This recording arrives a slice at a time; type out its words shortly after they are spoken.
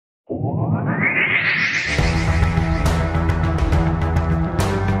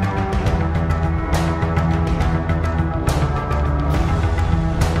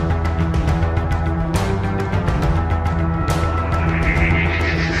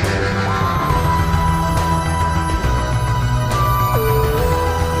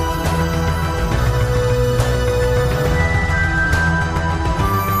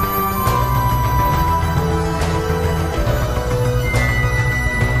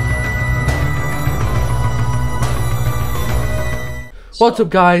What's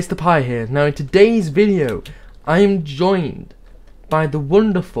up guys, the Pie here. Now in today's video, I am joined by the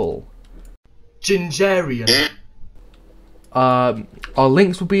wonderful Gingerian. Our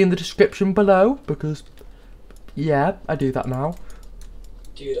links will be in the description below, because, yeah, I do that now.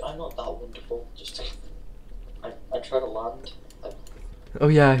 Dude, I'm not that wonderful, I try to land. Oh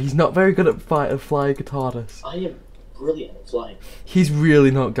yeah, he's not very good at flying a TARDIS. I am brilliant at flying. He's really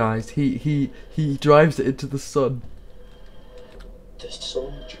not, guys. He drives it into the sun. The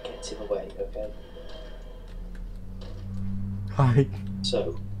sun gets in the way, okay? Hi.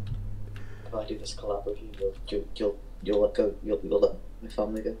 So, if I do this collab with you, you'll let go, you'll let my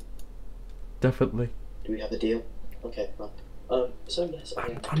family go? Definitely. Do we have a deal? Okay, right. So yes,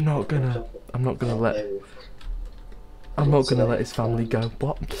 I'm not gonna let his family go.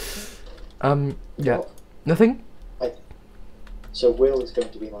 What? Yeah. What? Nothing? So Will is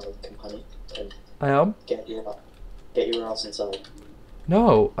going to be my companion, and I am? get your ass inside.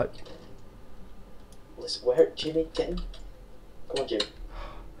 No, Listen, where, Jimmy, get in. Come on, Jimmy.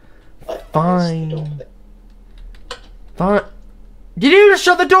 Fine. Fine. Did you just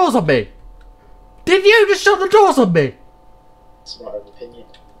shut the doors on me? Did you just shut the doors on me? It's a matter of opinion.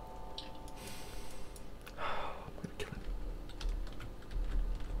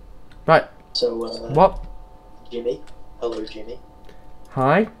 Right. So, what? Jimmy. Hello, Jimmy.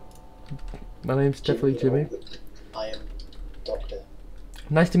 Hi. My name's definitely Jimmy. I am Doctor.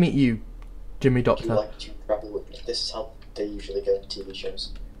 Nice to meet you, Jimmy Do Doctor. you like to travel with me? This is how they usually go in TV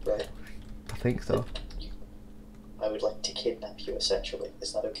shows, right? I think so. I would like to kidnap you, essentially.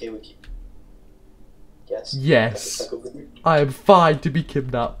 Is that okay with you? Yes? Yes. Is that good with you? I am fine to be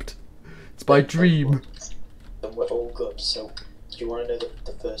kidnapped. It's my dream. Then we're all good. So, do you want to know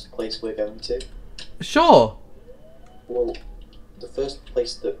the first place we're going to? Sure. Well, the first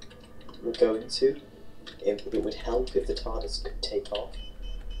place that we're going to, it would help if the TARDIS could take off.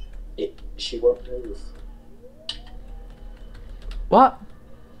 She won't move. What?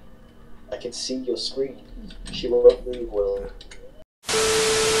 I can see your screen. She won't move, Will.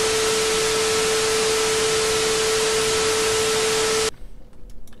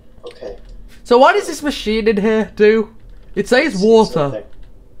 Okay. So what does this machine in here do? It says water.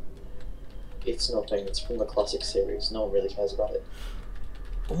 It's nothing. It's from the classic series. No one really cares about it.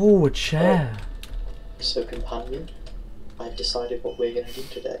 Oh, a chair. So, companion, I've decided what we're going to do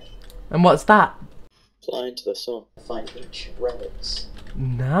today. And what's that? Fly into the sun. Find ancient relics.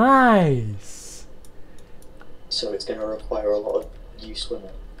 Nice. So it's going to require a lot of you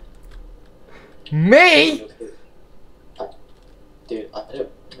swimming. Me? Dude, I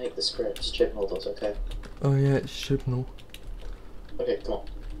don't make the scripts. Chibnal does, okay? Oh yeah, it's Chibnal. Okay, come on.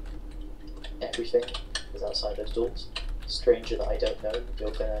 Everything is outside those doors. Stranger that I don't know,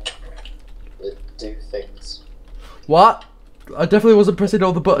 you're gonna do things. What? I definitely wasn't pressing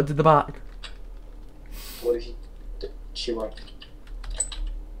all the buttons in the back. What if you... She won't.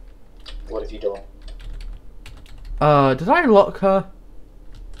 What have you done? Did I lock her?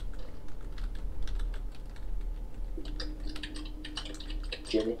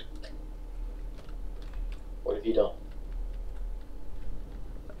 Jimmy? What have you done?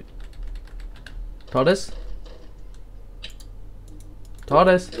 TARDIS?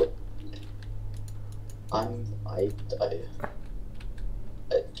 TARDIS? What?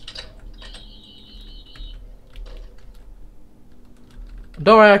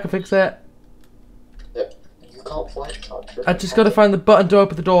 Don't worry, I can fix it. You can't fly the TARDIS. I just gotta find the button to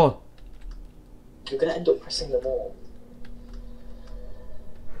open the door. You're gonna end up pressing them all.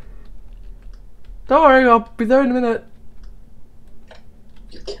 Don't worry, I'll be there in a minute.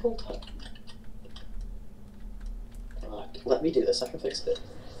 You killed her. Let me do this, I can fix it.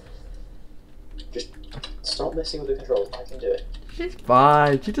 Just stop messing with the controls, I can do it. She's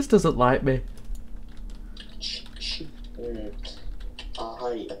fine, she just doesn't like me.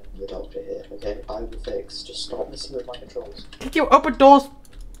 I am the doctor here, okay? I will fix. Just stop messing with my controls. Can you open doors?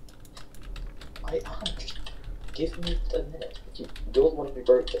 I am. Just give me a minute. You're the one who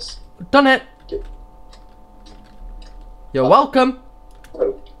broke this. Done it. You're welcome.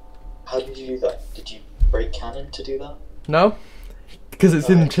 Oh, how did you do that? Did you break canon to do that? No. Because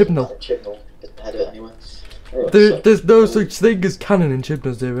it's in Chibnal. Chibnal isn't had it anyway. Anyway, There's no such thing as canon in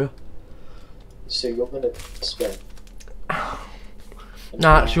Chibnal's area. So you're gonna spin.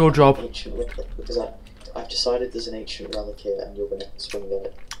 Nah, it's your job. Ancient relic, because I've decided there's an ancient relic here, and you're gonna swing at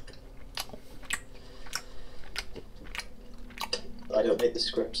it. I don't make the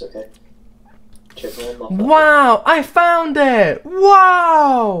scripts, okay? Wow! I found it!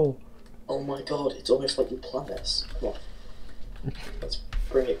 Wow! Oh my god, it's almost like you planned this. Come on. Let's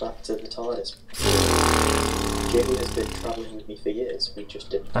bring it back to the TARDIS. Jamie has been travelling with me for years, we just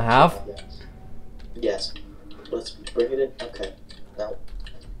didn't. I have? Yes. Let's bring it in. Okay. Now,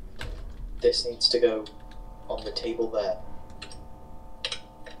 this needs to go on the table there.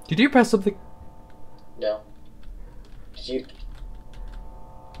 Did you press something? No. Did you?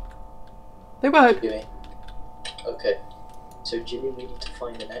 They work. Jimmy. Okay. So Jimmy, we need to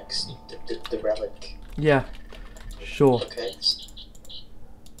find the relic. Yeah. Sure. Okay.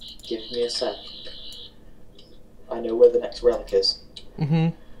 Give me a sec. I know where the next relic is.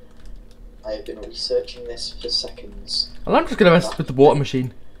 Mhm. I have been researching this for seconds. Well, I'm just gonna mess with the water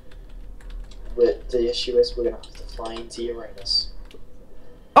machine. But the issue is we're gonna have to fly into Uranus.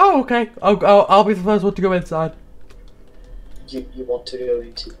 Oh, okay. I'll be the first one to go inside. You want to go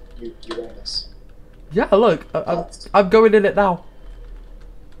into Uranus? Yeah, look, I'm going in it now.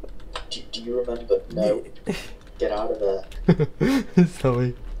 Do you remember? No. Get out of there.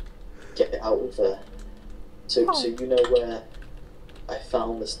 Sorry. Get out of there. So you know where I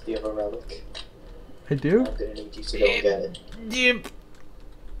found the other relic? I do? I'm gonna need you to go and get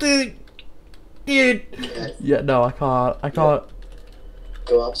it. Okay. Yeah, no, I can't.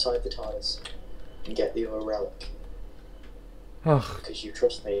 Go outside the TARDIS and get the other relic. Ugh. Because you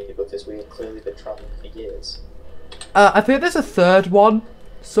trust me, because we have clearly been travelling for years. I think there's a third one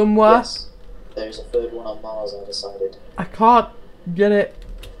somewhere. Yes. There's a third one on Mars, I decided. I can't get it.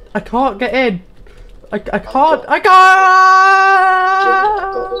 I can't get in. I can't. Jimmy, I've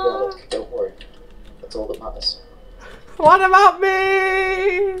got the relic, don't worry. That's all that matters. What about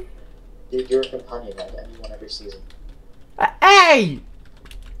me? You're a companion, like anyone every season. Hey!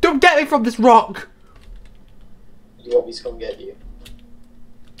 Don't get me from this rock! You want me to come get you?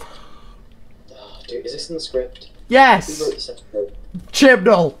 Oh, dude, is this in the script? Who Yes! wrote this episode?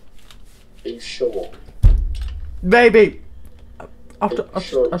 Chibnal! Are you sure? Maybe. Are you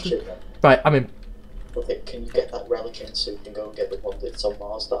sure it's Chibnal? Right, I'm in. Okay, can you get that relic in so you can go and get the one that's on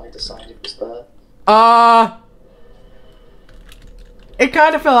Mars that I decided was there? It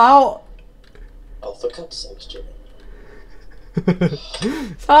kind of fell out. Oh, for God's sakes, Jimmy.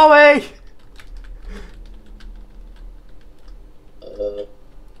 Sorry!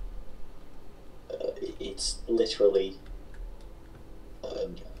 It's literally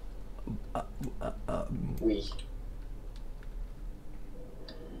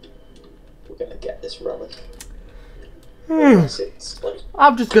we're gonna get this relic. Unless it's like,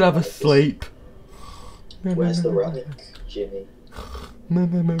 I'm just gonna have a sleep. where's the relic, Jimmy?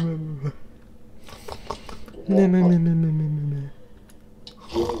 Jimmy, where's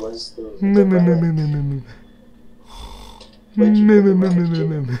the relic? Where'd you put the relic,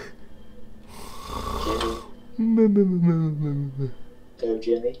 Jimmy? Jimmy? Go,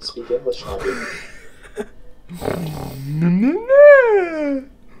 Jimmy. Speak English, now, Jimmy.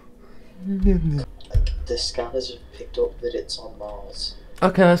 The scanners have picked up that it's on Mars.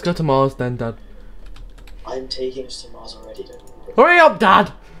 Okay, let's go to Mars then, Dad. I'm taking us to Mars already, don't you? Hurry up,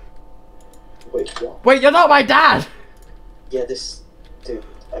 Dad! Wait, what? Wait, you're not my dad! Yeah, this... Dude,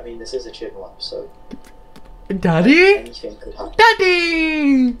 I mean, this is a Chibnal episode. Daddy? Anything could happen.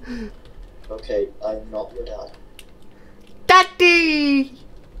 Daddy! Okay, I'm not your dad. Daddy!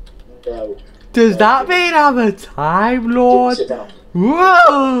 No. Does that mean I'm a Time Lord? Jimmy, sit down.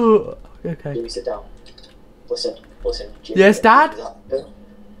 Whoa! Okay. Jimmy, sit down. Listen. Jimmy Yes, Dad?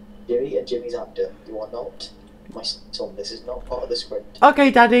 Jimmy and Jimmy's actor. You are not my son. This is not part of the script.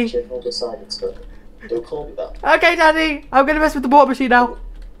 Okay, Daddy. Chibnal decided so. Don't call me that. Okay, Daddy. I'm gonna mess with the water machine now.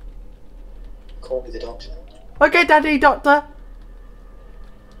 Call me the doctor. Okay, Daddy, Doctor.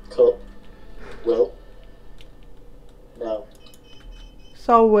 Cut. Will. No.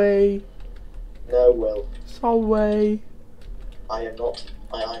 Sorry. No, Will. Sorry. I am not.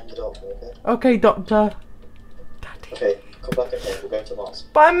 I am the doctor, okay? Okay, Doctor. Daddy. Okay, come back in here. We're going to Mars.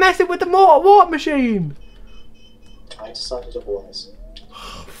 But I'm messing with the water machine. I decided otherwise.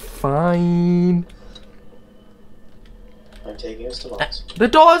 Fine. I'm taking us to Mars. The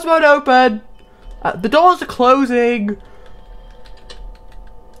doors won't open. The doors are closing.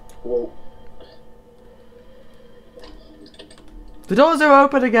 Well, The doors are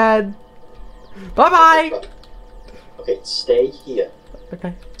open again. Bye bye. okay, stay here.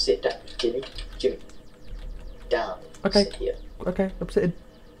 Okay. Sit down, Jimmy. Jimmy. Down. Okay. Sit here. Okay, I'm sitting.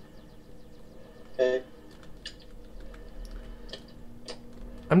 Okay.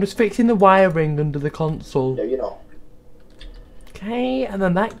 I'm just fixing the wiring under the console. No, you're not. Okay, and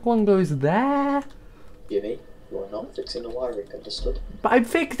then that one goes there. Jimmy, you are not fixing the wiring, understood? But I'm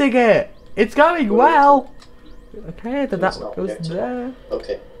fixing it! It's going well! Okay, then that one goes Okay, there.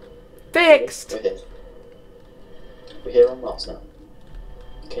 Okay. Fixed! We're here. We're here on Mars now.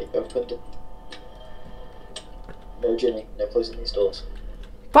 Okay, open the... No, Jimmy, no closing these doors.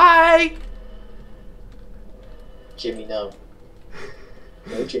 Bye! Jimmy, no.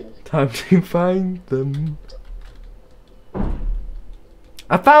 No, Jimmy. Time to find them.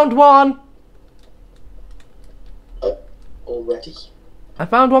 I found one! Already? I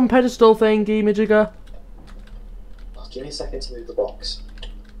found one pedestal thingy, majigger. Oh, give me a second to move the box.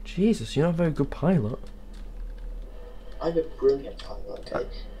 Jesus, you're not a very good pilot. I'm a brilliant pilot, okay?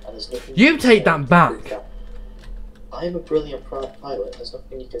 And there's nothing You can take say that to back! prove that. I'm a brilliant pilot, there's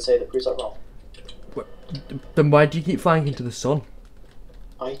nothing you can say that proves that wrong. Then why do you keep flying into the sun?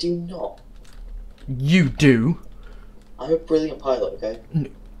 I do not. You do? I'm a brilliant pilot, okay?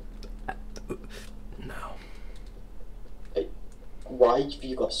 No. Why have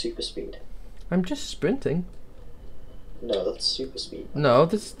you got super speed? I'm just sprinting. No, that's super speed. No,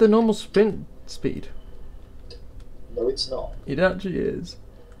 this is the normal sprint speed. No, it's not. It actually is.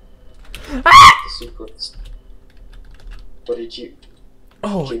 The super... What did you...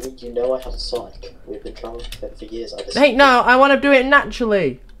 Oh, Jimmy, you know I have a Sonic. We've been traveling together for years. hey, no, I want to do it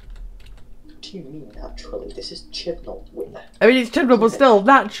naturally. What do you mean naturally? This is Chibnal. I mean, it's typical, but still,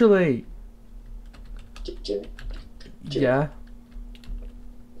 naturally. Jimmy, Yeah,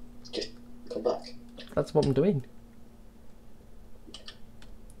 just come back. that's what I'm doing.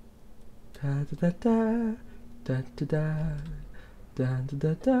 Da da da da da da da da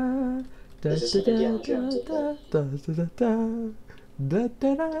da da. This is Indiana Jones, isn't it?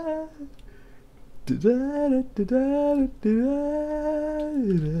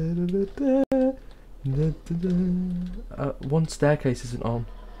 One staircase isn't on.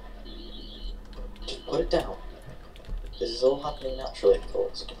 Just put it down. This is all happening naturally, of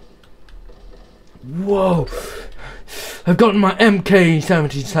course. Whoa! I've gotten my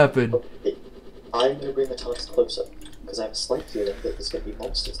MK77. Okay, I'm going to bring the TARDIS closer, because I have a slight feeling that there's going to be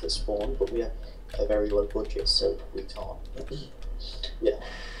monsters that spawn, but we have a very low budget, so we can't. Yeah.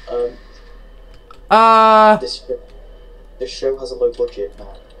 This show has a low budget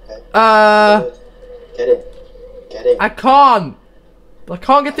now, okay? Get in. Get in. I can't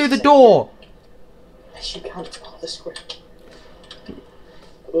get through the door. Yes, you can. It's part of the script.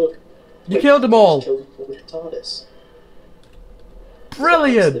 Look. You killed them all. Killed them with the TARDIS.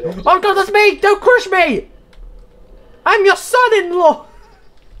 Brilliant. Oh god, that's me. Don't crush me. I'm your son-in-law.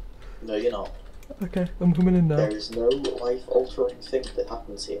 No, you're not. Okay, I'm coming in now. There is no life-altering thing that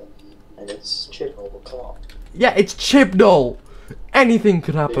happens here. And it's Chibnal, but come on. Yeah, it's Chibnal. Anything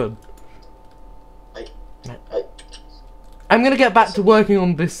could happen. I'm gonna get back to working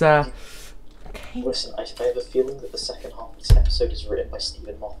on this, Okay. Listen, I have a feeling that the second half of this episode is written by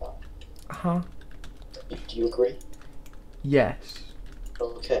Stephen Moffat. Uh-huh. Do you agree? Yes.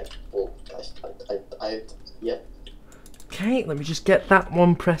 Okay, well, yeah. Okay, let me just get that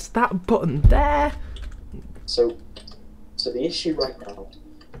one, press that button there. So the issue right now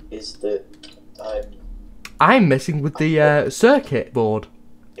is that, I'm messing with the, circuit board.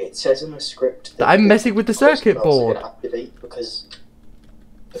 it says in the script that I'm messing with the circuit board. Are activate because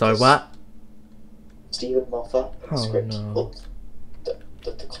Sorry, what? Stephen Moffat in the script no. put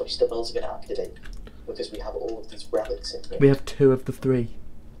that the cloister bells are going to activate because we have all of these relics in here. We have 2 of the 3.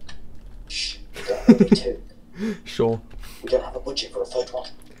 Shh, we don't have only 2. Sure. We don't have a budget for a 3rd one.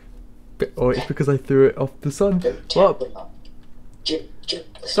 Or it's because I threw it off the sun. Don't tell them that. Jim, listen.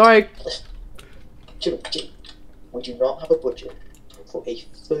 Sorry. Listen. Jim, we do not have a budget for a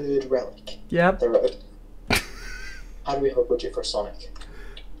 3rd relic. Yep. How do we have a budget for Sonic?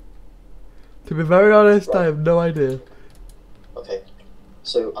 To be very honest, Right. I have no idea. Okay,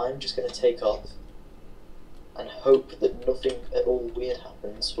 so I'm just going to take off and hope that nothing at all weird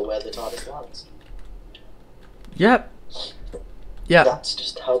happens for where the TARDIS lands. Yep. Yep. That's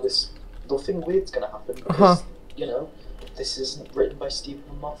just how this... Nothing weird's going to happen because, you know, this isn't written by Stephen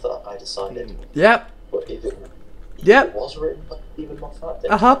Moffat, I decided. Yep. But if it was written by Stephen Moffat,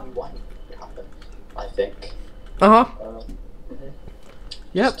 then Uh-huh. tell me why it would happen, I think. Uh-huh.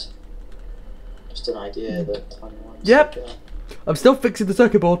 Yep. Just an idea that Yep. I'm still fixing the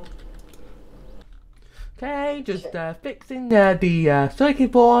circuit board. Okay, just fixing the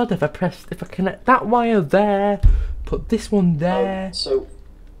circuit board. If I connect that wire there, put this one there. So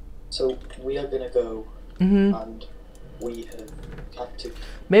we are gonna go, Mhm. and we have to.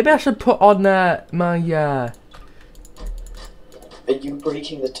 Maybe I should put on my Are you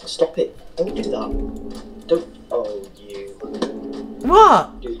breaking the? Stop it! Don't do that! Don't. Oh, you.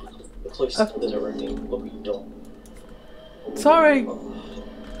 What? Dude, the closest others are ringing. Look what you've done. Sorry.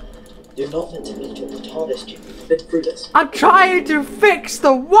 You're not meant to beat up the TARDIS, Jimmy. You've been through this. I'm trying to fix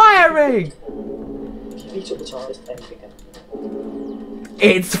the wiring. If you beat up the TARDIS, anything can.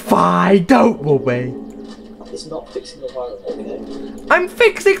 It's fine. Don't worry. It's not fixing the wiring, okay? I'm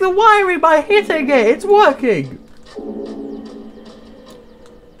fixing the wiring by hitting it. It's working. No,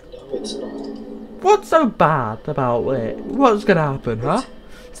 it's not. What's so bad about it? What's gonna happen, huh?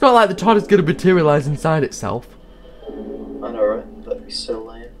 It's not like the TARDIS is gonna materialize inside itself. I know, right? That'd be so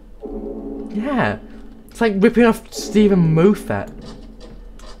lame. Yeah. It's like ripping off Stephen Moffat.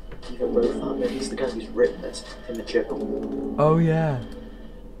 Even Moffat, maybe he's the guy who's written this in the Chibnal. Oh yeah.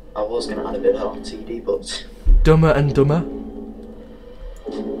 I was gonna add a bit of that on CD, but. Dumber and Dumber.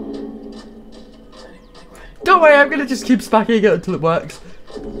 Don't worry, I'm gonna just keep smacking it until it works.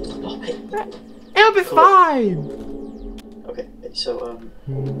 Stop it. It'll be fine. Okay, so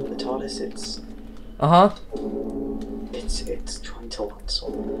the TARDIS, it's trying to land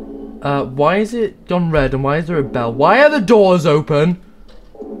somewhere. Why is it gone red and why is there a bell? Why are the doors open?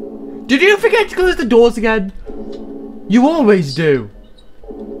 Did you forget to close the doors again? You always do.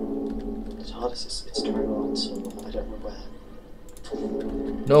 The TARDIS, it's trying to land somewhere. I don't know where.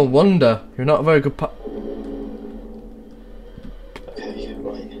 No wonder. You're not a very good Okay,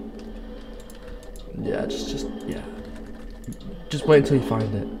 right. Yeah, yeah. Just wait until you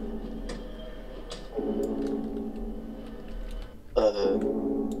find it.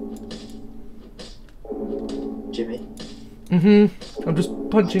 Jimmy? I'm just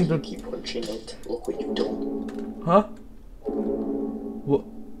punching the... Keep punching it. Look what you've done. Huh? What?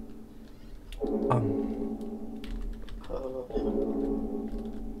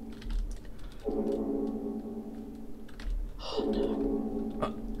 Oh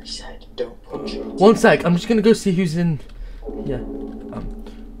no. I said don't punch it. One sec, I'm just gonna go see who's in... Yeah.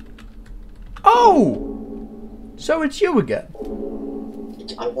 Oh! So it's you again?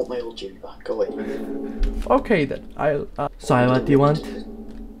 I want my old Jimmy back. Go away. Okay then, I'll... Sorry, what do you want?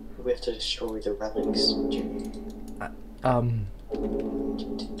 We have to destroy the relics, Jimmy.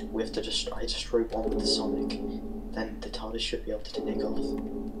 We have to destroy one with the Sonic. Then the TARDIS should be able to take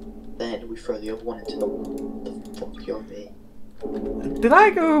off. Then we throw the other one into the fuck, you're me. Did I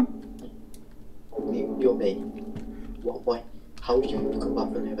go... You're me. What, why? How did you come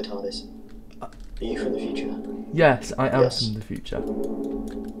back from the other TARDIS? Are you from the future? Yes, I am Yes. from the future.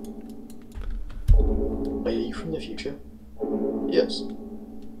 Are you from the future? Yes.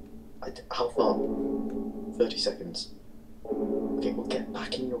 How far? 30 seconds. Okay, well get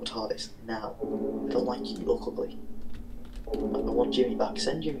back in your TARDIS now. I don't like you, you look ugly. I want Jimmy back.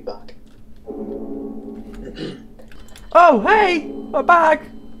 Send Jimmy back. Oh, hey! We're back!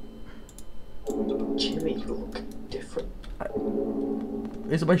 Jimmy, you look different.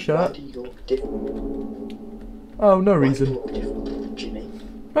 Is it my Why shirt? do you look different? Oh, no Why do reason. you look different, Jimmy?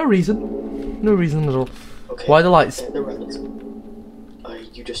 No reason. No reason at all. Okay. Why the lights? Get the relics.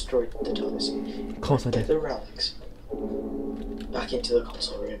 You destroyed the TARDIS. Of course I Get did. the relics back into the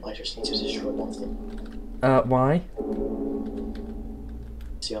console room. I just need to destroy one of them. Why?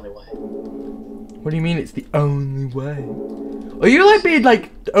 It's the only way. What do you mean it's the only way? Are you like being like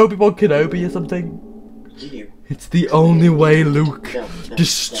Obi-Wan Kenobi or something? You. It's the only way, Luke. No,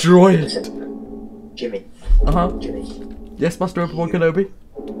 Destroy it. Listen. Jimmy. Jimmy. Yes, Master Obi-Wan Kenobi.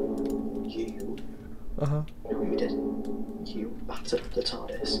 You. Uh-huh. You know what you did? You battered the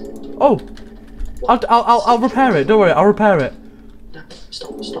TARDIS. Oh! I'll repair it, don't worry, I'll repair it. No,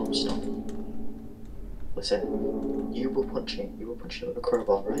 stop. Listen, you were punching with a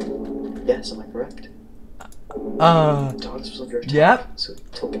crowbar, right? Yes, am I correct? The TARDIS was under attack, yep. So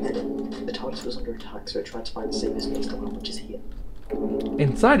it took an edit. The TARDIS was under attack, so it tried to find the safest place to land, which is here.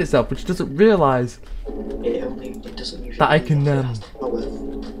 Inside itself, which doesn't realise It doesn't usually that I can it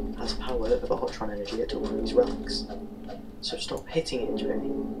has power of Ultron energy to open these relics. So stop hitting it,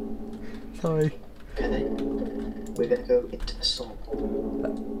 Jimmy. Sorry. Okay then, we're gonna go into the sun.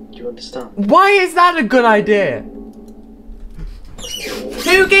 Do you understand? Why is that a good idea?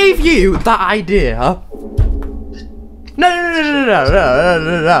 Who gave you that idea?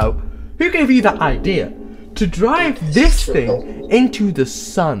 No. Who gave you that idea? To drive this thing into the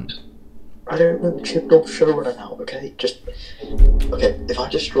sun. I don't know the Chibnal showrunner now, okay? Okay, if I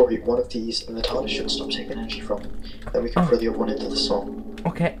destroy one of these and the TARDIS should stop taking energy from it, then we can throw the other one into the sun.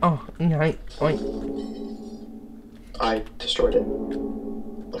 Okay, right. I destroyed it.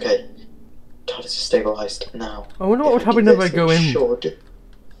 Okay. TARDIS is stabilized now. I wonder what would happen if I go in. Should.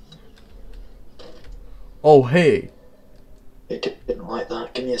 Oh, hey. It didn't like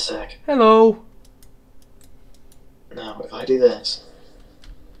that. Give me a sec. Hello. Now, if I do this,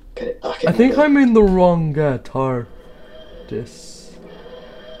 get it back in I think order. I'm in the wrong TARDIS.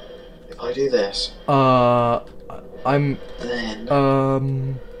 If I do this, I'm.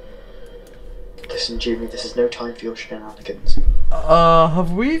 then. Listen, Jimmy, this is no time for your shenanigans.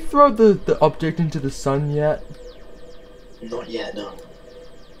 Have we thrown the object into the sun yet? Not yet, no.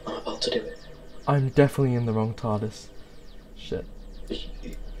 I'm about to do it. I'm definitely in the wrong TARDIS. Shit.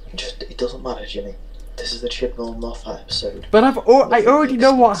 It doesn't matter, Jimmy. This is the Chibnal Moffat episode. But I already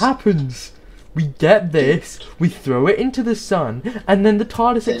know what happens. We get this, we throw it into the sun, and then the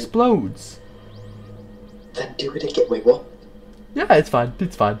TARDIS explodes. Then do it again. Wait, what? Yeah, it's fine.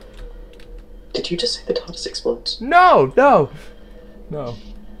 It's fine. Did you just say the TARDIS explodes? No.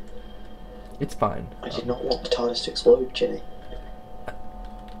 It's fine. I did not want the TARDIS to explode, Jimmy.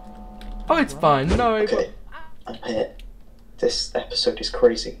 Oh, it's fine. No. Okay, I'm here. This episode is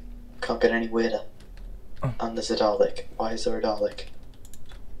crazy. Can't get any weirder. Oh. And there's a Dalek. Why is there a Dalek?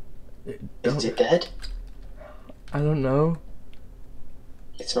 Is it dead? I don't know.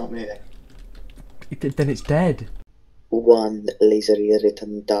 It's not moving. Then it's dead. One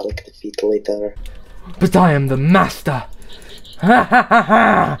laser-written Dalek defeat later. But I am the master. Ha ha ha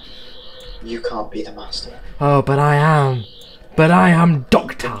ha. You can't be the master. Oh, but I am. But I am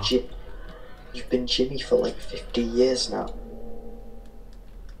Doctor. You've been Jimmy for like 50 years now.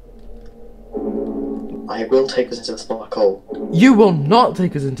 I will take us into this black hole. You will not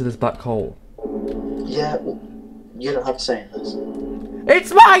take us into this black hole. Yeah, well, you don't have a say in this.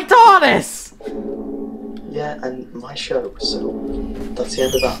 It's my TARDIS! Yeah, and my show, so that's the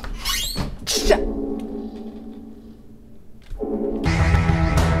end of that. Shut